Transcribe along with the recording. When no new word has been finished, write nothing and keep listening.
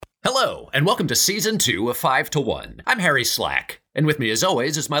Hello, and welcome to Season 2 of 5 to 1. I'm Harry Slack, and with me as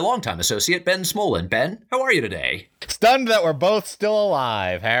always is my longtime associate Ben Smolin. Ben, how are you today? Stunned that we're both still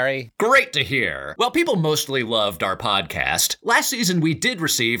alive, Harry. Great to hear. Well, people mostly loved our podcast. Last season we did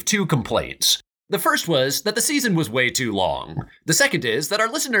receive 2 complaints. The first was that the season was way too long. The second is that our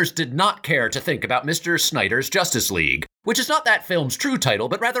listeners did not care to think about Mr. Snyder's Justice League, which is not that film's true title,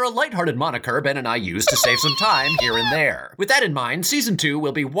 but rather a lighthearted moniker Ben and I use to save some time here and there. With that in mind, Season 2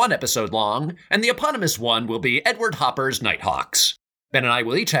 will be 1 episode long, and the eponymous one will be Edward Hopper's Nighthawks. Ben and I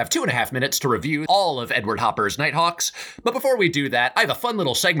will each have 2.5 minutes to review all of Edward Hopper's Nighthawks, but before we do that, I have a fun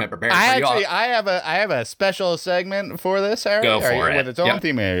little segment prepared for you all. I have a special segment for this, Harry. Go for it. With its own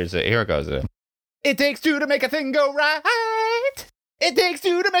theme. Here it goes. It takes 2 to make a thing go right. It takes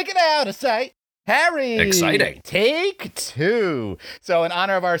 2 to make it out of sight. Harry. Exciting. Take 2. So in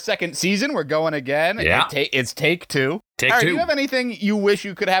honor of our second season, we're going again. Yeah. It's take 2. Take Harry, 2. do you have anything you wish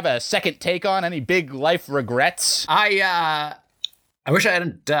you could have a second take on? Any big life regrets? I wish I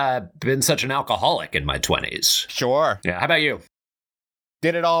hadn't been such an alcoholic in my 20s. Sure. Yeah, how about you?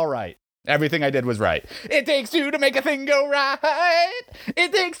 Did it all right. Everything I did was right. It takes 2 to make a thing go right.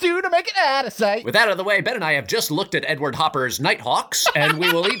 It takes 2 to make it out of sight. With that out of the way, Ben and I have just looked at Edward Hopper's Nighthawks, and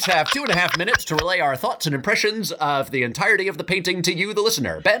we will each have 2.5 minutes to relay our thoughts and impressions of the entirety of the painting to you, the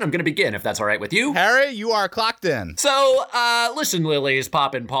listener. Ben, I'm going to begin, if that's all right with you. Harry, you are clocked in. So, listen, lilies,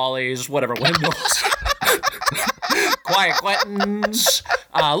 poppin' pollies, whatever, windmills, quiet Quentins,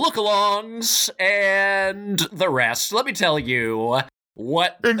 look-alongs, and the rest. Let me tell you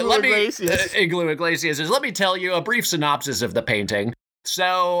what Igloo Iglesias is. Let me tell you a brief synopsis of the painting.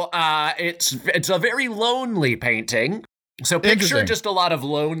 So it's a very lonely painting. So picture just a lot of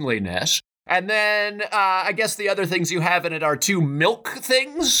loneliness. And then I guess the other things you have in it are 2 milk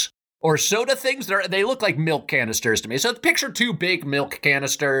things or soda things. They look like milk canisters to me. So picture 2 big milk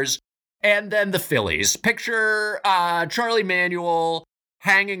canisters. And then the Phillies. Picture Charlie Manuel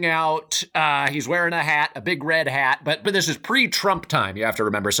hanging out. He's wearing a hat, a big red hat, but this is pre-Trump time, you have to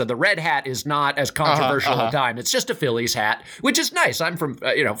remember. So the red hat is not as controversial a time. It's just a Phillies hat, which is nice. I'm from,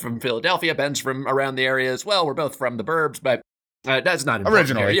 from Philadelphia. Ben's from around the area as well. We're both from the burbs, but that's not important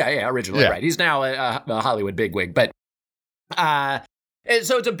originally. Here. Yeah, originally, right. He's now a Hollywood bigwig, but so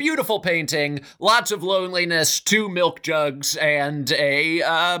it's a beautiful painting, lots of loneliness, 2 milk jugs, and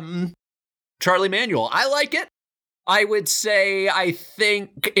a Charlie Manuel. I like it. I would say I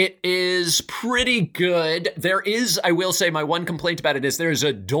think it is pretty good. There is, I will say, my one complaint about it is there's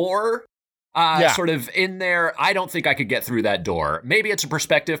a door sort of in there. I don't think I could get through that door. Maybe it's a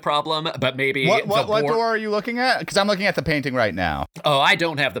perspective problem, but maybe... What door are you looking at? Because I'm looking at the painting right now. Oh, I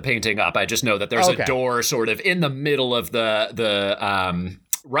don't have the painting up. I just know that there's a door sort of in the middle of the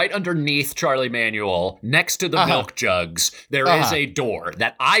right underneath Charlie Manuel, next to the milk jugs, there is a door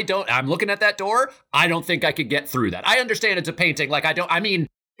that I'm looking at that door. I don't think I could get through that. I understand it's a painting.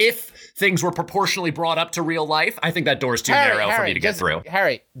 If things were proportionally brought up to real life, I think that door's too narrow for me to get through.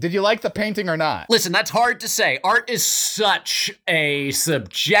 Harry, did you like the painting or not? Listen, that's hard to say. Art is such a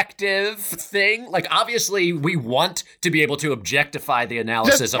subjective thing. Like, obviously, we want to be able to objectify the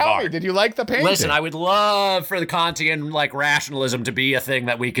analysis of art. Did you like the painting? Listen, I would love for the Kantian, rationalism to be a thing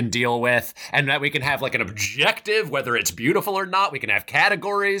that we can deal with, and that we can have, an objective, whether it's beautiful or not. We can have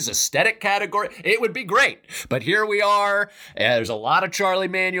categories, aesthetic category. It would be great. But here we are. There's a lot of Charlie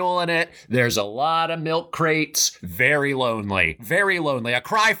Manuel in it. There's a lot of milk crates. Very lonely. Very lonely. A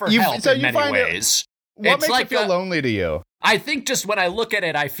cry for help in many ways. What makes it feel lonely to you? I think just when I look at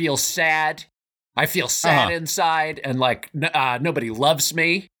it, I feel sad. I feel sad inside, and nobody loves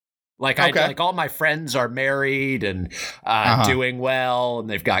me. All my friends are married and doing well, and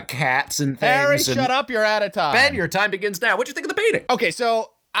they've got cats and things. Harry, shut up. You're out of time. Ben, your time begins now. What'd you think of the painting? Okay,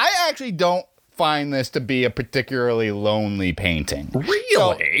 so I actually don't find this to be a particularly lonely painting.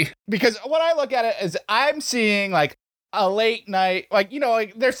 Really? Because what I look at it is I'm seeing a late night,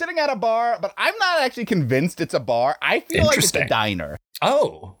 they're sitting at a bar, but I'm not actually convinced it's a bar. I feel like it's a diner.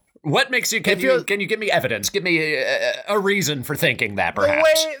 Oh, what makes you, can you give me evidence? Give me a reason for thinking that,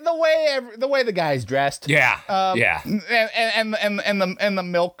 perhaps. The way the guy's dressed. Yeah. And the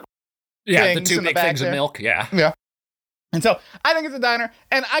milk. Yeah, the 2 big things of milk. Yeah. Yeah. And so I think it's a diner,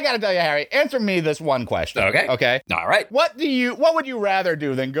 and I gotta tell you, Harry, answer me this one question. Okay. All right. What would you rather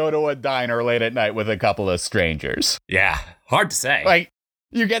do than go to a diner late at night with a couple of strangers? Yeah, hard to say.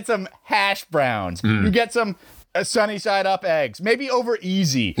 You get some hash browns, you get some sunny side up eggs, maybe over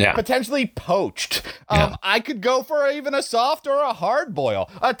easy, potentially poached. I could go for even a soft or a hard boil,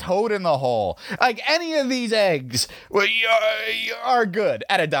 a toad in the hole. Any of these eggs are good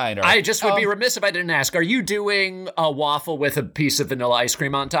at a diner. I just would be remiss if I didn't ask, are you doing a waffle with a piece of vanilla ice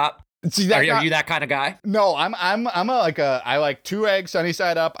cream on top? See, are you that kind of guy? No, I like 2 eggs sunny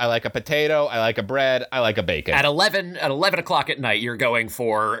side up. I like a potato. I like a bread. I like a bacon. At 11 o'clock at night, you're going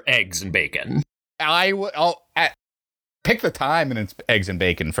for eggs and bacon. Pick the time and it's eggs and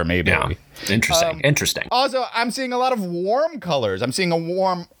bacon for me, baby. Yeah. Interesting. Also, I'm seeing a lot of warm colors. I'm seeing a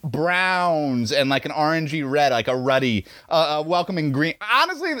warm browns and like an orangey red, like a ruddy, welcoming green.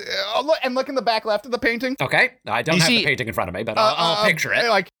 Honestly, look in the back left of the painting. Okay, I don't have the painting in front of me, but I'll picture it.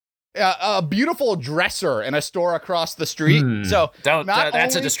 Like a beautiful dresser in a store across the street. So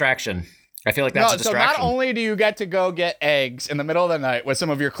that's a distraction. I feel like that's a distraction. So not only do you get to go get eggs in the middle of the night with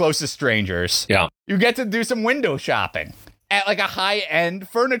some of your closest strangers, you get to do some window shopping at like a high-end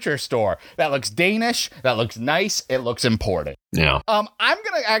furniture store that looks Danish, that looks nice, it looks imported. Yeah. I'm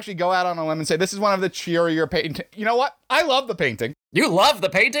going to actually go out on a limb and say this is one of the cheerier paintings. You know what? I love the painting. You love the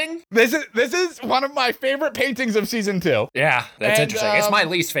painting? This is one of my favorite paintings of season 2. Yeah, that's interesting. It's my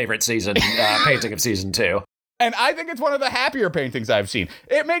least favorite season painting of season 2. And I think it's one of the happier paintings I've seen.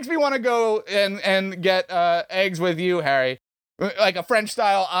 It makes me want to go and get eggs with you, Harry. Like a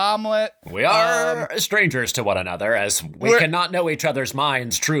French-style omelet. We are strangers to one another, as we cannot know each other's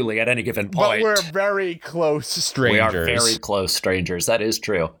minds truly at any given point. But we're very close strangers. We are very close strangers. That is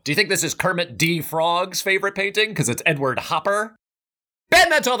true. Do you think this is Kermit D. Frog's favorite painting? Because it's Edward Hopper? Ben,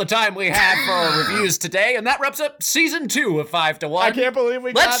 that's all the time we have for our reviews today, and that wraps up season 2 of 5 to 1. I can't believe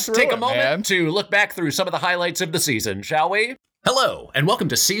we got through it, Let's take a moment to look back through some of the highlights of the season, shall we? Hello, and welcome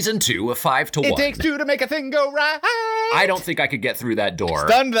to season 2 of 5 to 1. It takes 2 to make a thing go right. I don't think I could get through that door.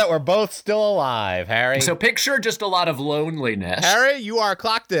 Stunned that we're both still alive, Harry. So picture just a lot of loneliness. Harry, you are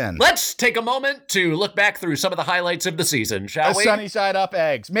clocked in. Let's take a moment to look back through some of the highlights of the season, shall we? Sunny side up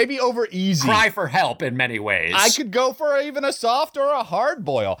eggs. Maybe over easy. Cry for help in many ways. I could go for even a soft or a hard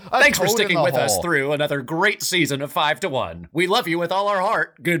boil. Thanks for sticking with us through another great season of 5 to 1. We love you with all our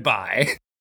heart. Goodbye.